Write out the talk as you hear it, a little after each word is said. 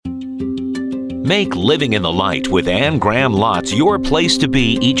Make Living in the Light with Anne Graham Lotz your place to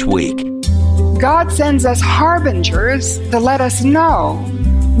be each week. God sends us harbingers to let us know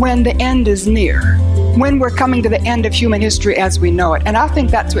when the end is near, when we're coming to the end of human history as we know it. And I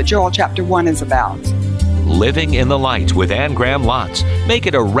think that's what Joel chapter 1 is about. Living in the Light with Anne Graham Lotz. Make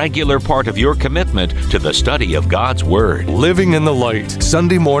it a regular part of your commitment to the study of God's Word. Living in the Light,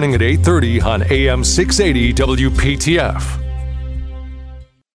 Sunday morning at 8:30 on AM 680 WPTF.